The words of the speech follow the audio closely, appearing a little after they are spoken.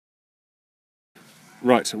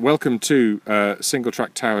Right, welcome to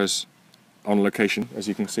Singletrack Towers on location, as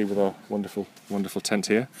you can see with our wonderful tent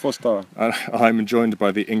here. 4-star. I'm joined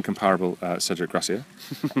by the incomparable Cedric Gracia.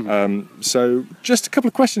 So, just a couple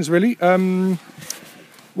of questions really.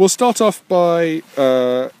 We'll start off by,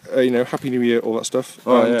 Happy New Year, all that stuff.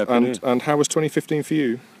 And how was 2015 for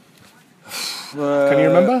you? Can you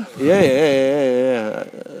remember? Yeah.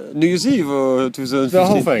 New Year's Eve or 2015? The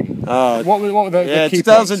whole thing. What were the key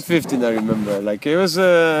 2015 points? I remember. Like, it was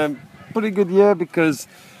a pretty good year because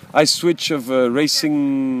I switched of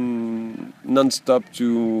racing non-stop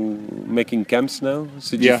to making camps now,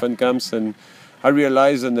 CG fun camps, and I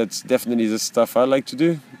realized, and that's definitely the stuff I like to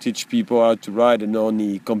do, teach people how to ride and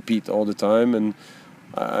only compete all the time. And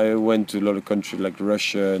I went to a lot of countries like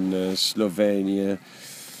Russia and Slovenia,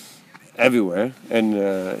 everywhere, and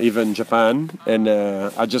even Japan, and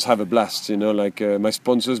I just have a blast, my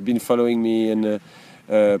sponsors been following me and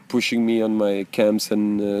pushing me on my camps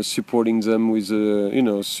and supporting them with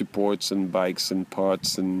supports and bikes and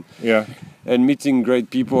parts and meeting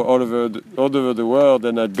great people all over the world.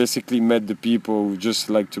 And I basically met the people who just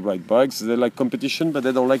like to ride bikes. They like competition, but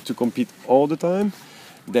they don't like to compete all the time.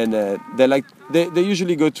 Then they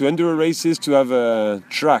usually go to enduro races to have a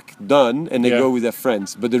track done, and they go with their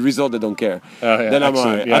friends. But the result, they don't care. Then I'm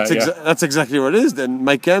like, that's exactly what it is. Then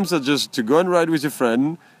my camps are just to go and ride with your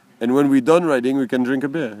friend, and when we're done riding, we can drink a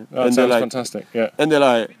beer. That sounds fantastic. Yeah. And they're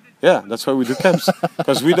like, yeah, that's why we do camps,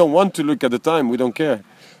 because we don't want to look at the time. We don't care.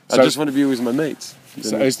 I just want to be with my mates.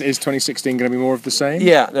 So is 2016 going to be more of the same?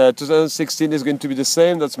 Yeah, 2016 is going to be the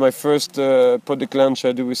same. That's my first product launch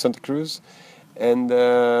I do with Santa Cruz. And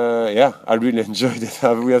I really enjoyed it.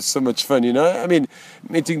 We have so much fun, I mean,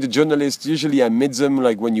 meeting the journalists, usually I meet them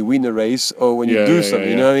like when you win a race or when you do something,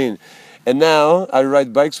 you know what I mean? And now I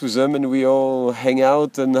ride bikes with them and we all hang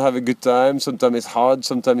out and have a good time. Sometimes it's hard,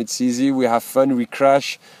 sometimes it's easy. We have fun, we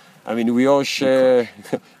crash. I mean, we all share.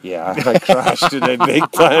 Yeah, I crashed today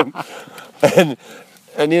big time. And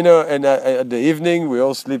at the evening, we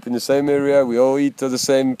all sleep in the same area. We all eat at the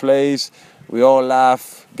same place. We all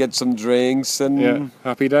laugh, get some drinks, and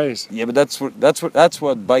happy days. Yeah, but that's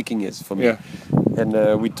what biking is for me. Yeah.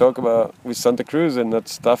 And we talk about with Santa Cruz, and that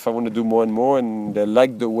stuff I want to do more and more. And they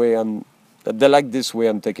like this way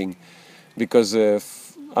I'm taking, because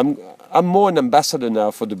I'm more an ambassador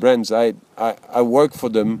now for the brands. I work for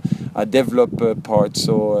them. I develop parts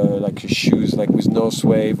or like shoes, like with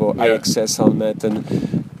Northwave or IXS helmet, and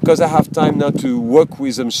because I have time now to work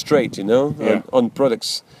with them straight, on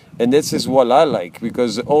products. And this is what I like,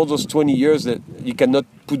 because all those 20 years that you cannot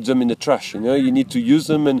put them in the trash, you need to use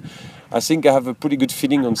them. And I think I have a pretty good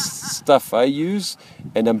feeling on stuff I use,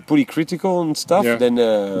 and I'm pretty critical on stuff. Yeah. Then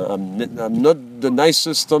I'm not the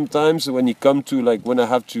nicest sometimes when it comes to like when I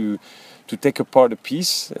have to take apart a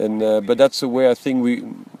piece. And but that's the way I think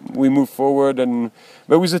we move forward.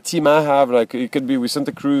 But with the team I have, like it could be with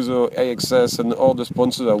Santa Cruz or AXS and all the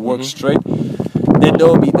sponsors that work straight. They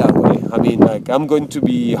know me that way. I mean, like, I'm going to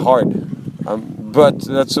be hard. But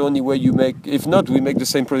that's the only way you make... If not, we make the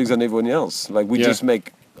same products than everyone else. Like, we just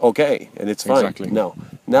make okay, and it's fine. Exactly.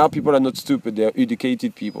 Now people are not stupid. They're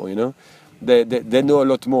educated people, They know a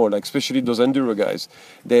lot more, like, especially those enduro guys.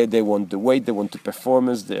 They want the weight, they want the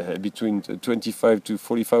performance. They're between 25 to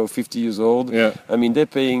 45 or 50 years old. Yeah. I mean, they're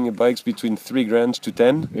paying bikes between 3 grand to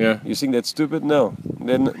 10. Yeah. You think that's stupid? No.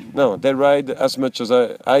 They ride as much as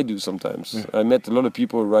I do sometimes. Yeah. I met a lot of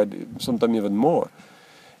people who ride sometimes even more.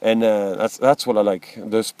 And that's what I like.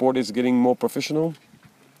 The sport is getting more professional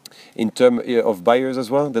in terms of buyers as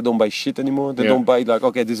well. They don't buy shit anymore. They don't buy like,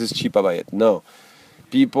 okay, this is cheap, I buy it. No.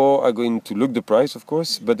 People are going to look the price, of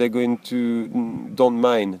course, but they're going to don't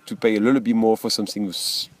mind to pay a little bit more for something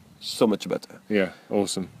so much better. Yeah,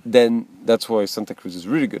 awesome. Then that's why Santa Cruz is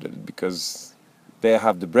really good at it, because they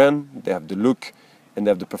have the brand, they have the look, and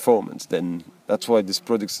they have the performance. Then that's why these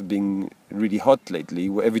products are being really hot lately.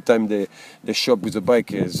 Where every time they shop with a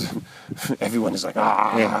bike, everyone is like,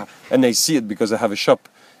 and they see it because they have a shop.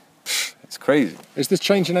 It's crazy. Is this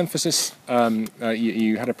change in emphasis?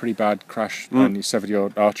 You had a pretty bad crash and you severed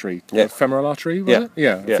your artery. Yeah. Femoral artery, was it?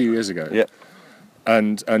 Yeah, a few years ago. Yeah.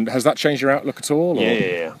 And has that changed your outlook at all? Or?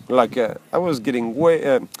 Yeah. Like I was getting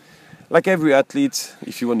way... like every athlete,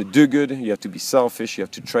 if you want to do good, you have to be selfish, you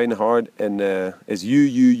have to train hard, and it's you.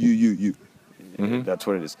 Mm-hmm. That's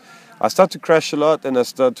what it is. I start to crash a lot, and I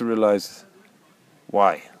start to realize,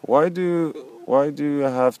 why? Why do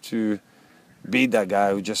I have to be that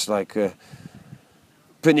guy who just like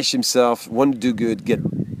punish himself, want to do good, get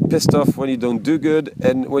pissed off when he don't do good,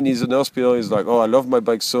 and when he's in the hospital, he's like, oh, I love my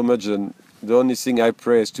bike so much, and the only thing I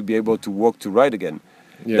pray is to be able to walk to ride again.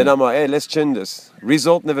 Yeah. Then I'm like, hey, let's change this.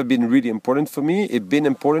 Result never been really important for me. It been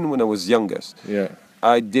important when I was youngest. Yeah.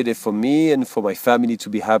 I did it for me and for my family to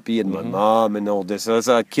be happy and my mom and all this. That's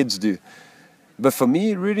how kids do. But for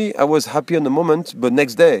me, really, I was happy on the moment. But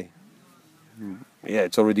next day, yeah,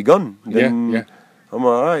 it's already gone. Then Yeah. I'm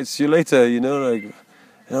like, all right, see you later. You know, like,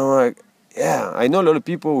 and I'm like, yeah, I know a lot of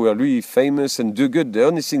people who are really famous and do good. The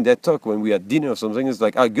only thing they talk when we at dinner or something is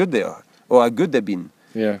like how good they are or how good they've been.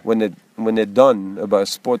 Yeah. When they're done about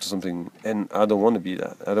sport or something, and I don't want to be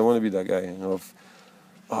that. I don't want to be that guy. You know,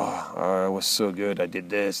 I was so good. I did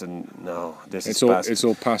this, and no, this is past. It's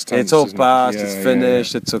all past tense. It's all isn't past. it? It's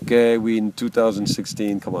finished. It's okay. We in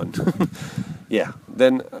 2016. Come on. Yeah.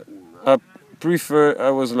 Then I prefer.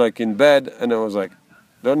 I was like in bed, and I was like,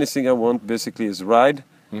 the only thing I want basically is ride,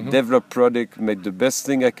 develop product, make the best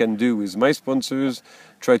thing I can do with my sponsors,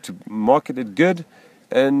 try to market it good,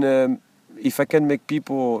 and if I can make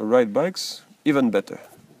people ride bikes, even better.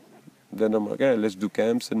 Then I'm like, yeah, let's do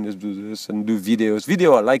camps and let's do this and do videos.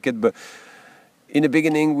 Video, I like it, but in the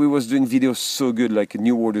beginning we was doing videos so good, like a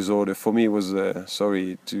New World Disorder. For me, it was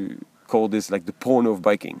sorry to call this like the porno of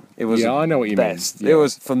biking. It was I know what you best. mean. Yeah. It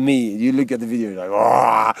was for me. You look at the video, you're like,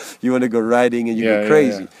 oh, you want to go riding and you go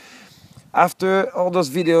crazy. After all those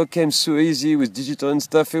videos came so easy with digital and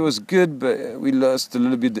stuff, it was good, but we lost a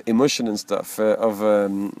little bit the emotion and stuff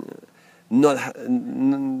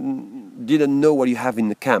didn't know what you have in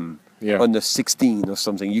the cam. Yeah. On the 16 or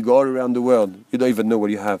something. You go all around the world. You don't even know what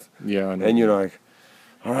you have. Yeah, I know. And you're like,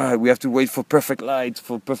 all right, we have to wait for perfect light,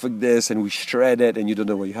 for perfect this, and we shred it, and you don't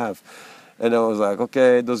know what you have. And I was like,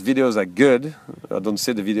 okay, those videos are good. I don't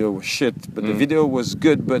say the video was shit, but the video was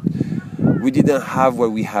good, but we didn't have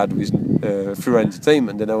what we had with Freeride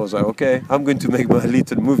Entertainment. And I was like, okay, I'm going to make my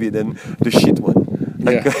little movie, then the shit one.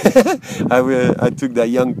 Yeah. I took that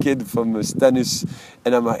young kid from Stannis,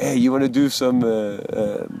 and I'm like, hey, you want to do some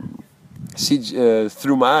Siege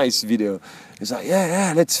Through My Eyes video? He's like,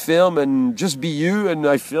 yeah, let's film and just be you, and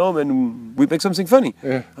I film and we make something funny.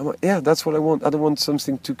 Yeah. I'm like, yeah, that's what I want. I don't want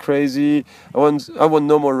something too crazy. I want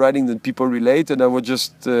no more writing that people relate, and I would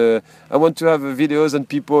just I want to have videos and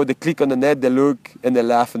people, they click on the net, they look and they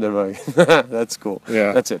laugh and they're like, that's cool.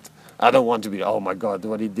 Yeah. That's it. I don't want to be, oh my God,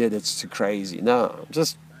 what he did, it's too crazy. No,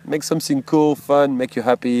 just make something cool, fun, make you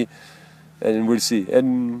happy, and we'll see.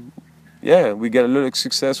 And yeah, we get a lot of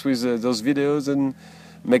success with those videos, and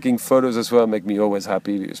making photos as well make me always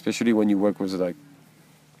happy, especially when you work with like,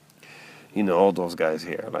 you know, all those guys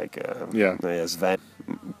here, like Sven,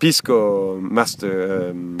 Pisco,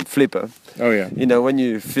 Master, Flipper. Oh yeah. You know, when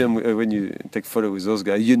you film, when you take photo with those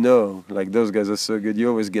guys, you know, like those guys are so good. You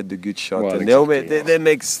always get the good shot, Well, and exactly, they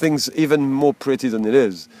make things even more pretty than it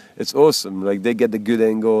is. It's awesome. Like they get the good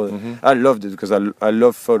angle. I loved it because I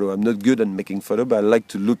love photo. I'm not good at making photo, but I like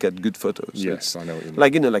to look at good photos. Yes, I know what you mean.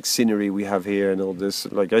 Like, you know, like scenery we have here and all this.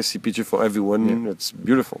 Like I see picture for everyone. It's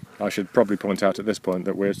beautiful. I should probably point out at this point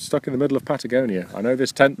that we're stuck in the middle of Patagonia. I know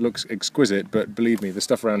this tent looks exquisite, but believe me, the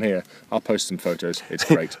stuff around here, I'll post some photos. It's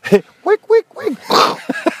great. Quick.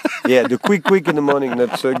 Yeah, the quick in the morning,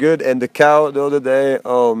 that's so good. And the cow the other day,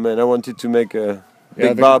 oh man, I wanted to make a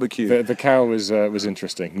big barbecue. The cow was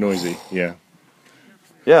interesting, noisy. Yeah.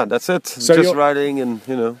 Yeah, that's it. So just riding and,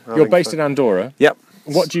 you know. You're based in Andorra. Yep.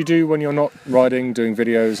 What do you do when you're not riding, doing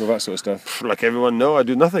videos, all that sort of stuff? Like everyone know, I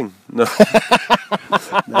do nothing. No.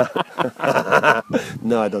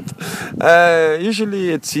 No, I don't.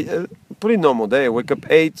 Usually it's a pretty normal day. I wake up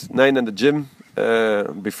 8, 9 at the gym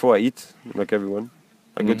before I eat, like everyone.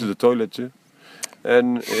 I go to the toilet too.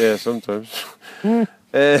 And yeah, sometimes.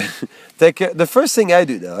 The first thing I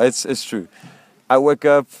do though, it's true. I wake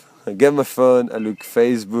up, I get my phone, I look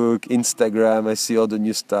Facebook, Instagram, I see all the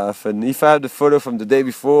new stuff. And if I have the photo from the day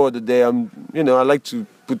before, or the day I like to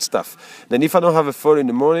put stuff. Then if I don't have a photo in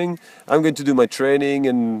the morning, I'm going to do my training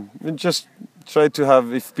and just try to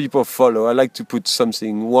have, if people follow, I like to put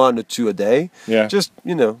something 1 or 2 a day. Yeah. Just,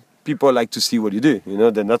 people like to see what you do,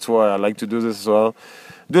 then that's why I like to do this as well.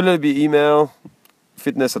 Do a little bit email,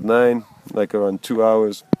 fitness at 9, like around 2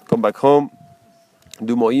 hours, come back home,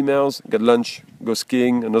 do more emails, get lunch, go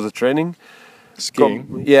skiing, another training.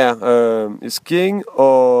 Skiing? Skiing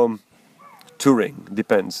or touring,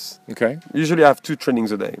 depends. Okay. Usually I have 2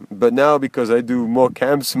 trainings a day, but now because I do more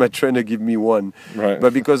camps, my trainer give me 1. Right.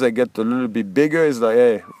 But because I get a little bit bigger, it's like,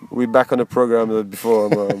 hey, we're back on the program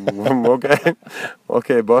before. I'm okay,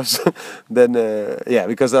 okay, boss. Then,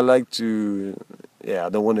 because I like to, I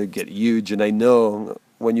don't want to get huge, and I know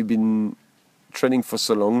when you've been training for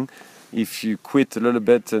so long, if you quit a little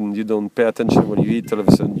bit and you don't pay attention when you eat, all of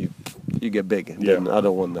a sudden you get big. Yeah. And I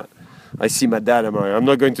don't want that. I see my dad. I'm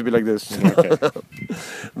not going to be like this. Okay.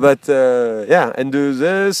 But yeah, and do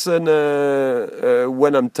this. And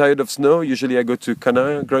when I'm tired of snow, usually I go to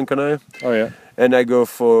Canaria, Gran Canaria. Oh yeah. And I go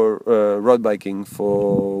for road biking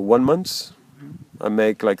for 1 month. I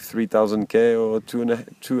make like 3,000 k or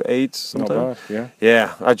 2.8 sometimes. Not bad, yeah.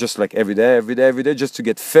 Yeah, I just like every day, just to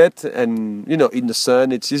get fit. And you know, in the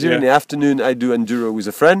sun, it's easier. Yeah. In the afternoon, I do enduro with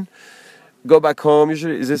a friend. Go back home.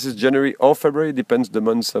 Usually, this is January or February, depends the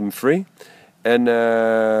months I'm free. And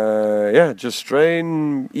yeah, just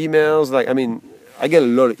train, emails. Like, I mean, I get a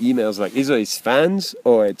lot of emails. Like either it's fans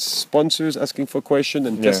or it's sponsors asking for questions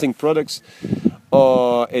and testing products.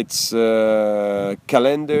 Or it's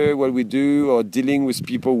calendar, what we do, or dealing with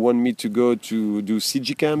people who want me to go to do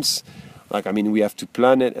CG camps. Like, I mean, we have to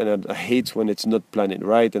plan it, and I hate when it's not planned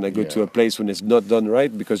right, and I go to a place when it's not done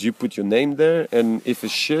right, because you put your name there, and if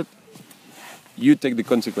it's shit, you take the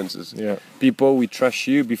consequences. Yeah. People will trash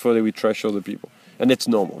you before they will trash other people. And it's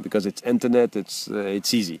normal, because it's internet, it's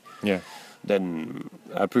easy. Yeah. Then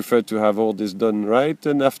I prefer to have all this done right,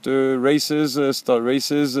 and after races, start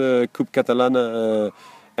races, Coupe Catalana,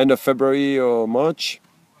 end of February or March.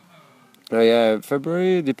 Yeah,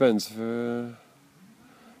 February depends.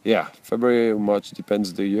 Yeah, February or March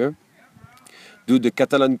depends the year. Do the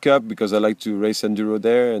Catalan Cup because I like to race enduro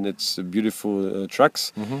there, and it's beautiful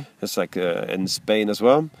tracks. It's like in Spain as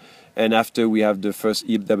well. And after we have the first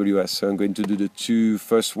EWS, so I'm going to do the 2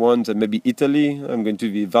 first ones, and maybe Italy. I'm going to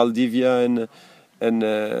be Valdivia and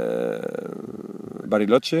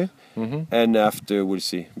Bariloche. And after we'll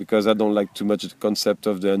see, because I don't like too much the concept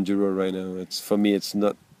of the enduro right now. It's, for me, it's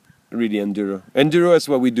not really enduro. Enduro is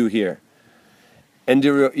what we do here.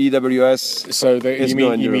 Enduro EWS. So you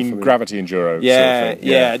mean gravity enduro? Yeah, sort of thing?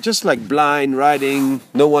 yeah, just like blind riding.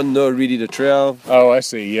 No one know really the trail. Oh, I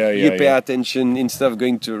see. Yeah, yeah. You pay attention instead of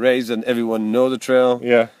going to a race and everyone know the trail.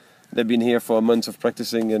 Yeah. They've been here for a month of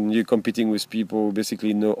practicing, and you're competing with people who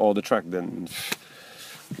basically know all the track. Then,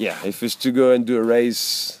 yeah, if it's to go and do a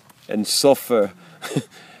race and suffer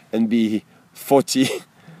and be 40,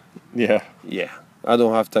 yeah. I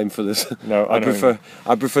don't have time for this. No, I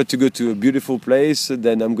prefer to go to a beautiful place.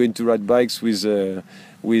 Then I'm going to ride bikes with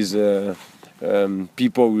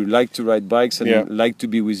people who like to ride bikes and like to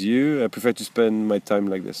be with you. I prefer to spend my time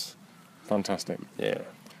like this. Fantastic. Yeah.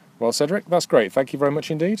 Well, Cedric, that's great. Thank you very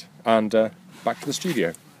much indeed. And back to the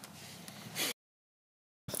studio.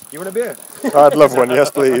 You want a beer? I'd love one.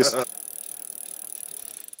 Yes, please.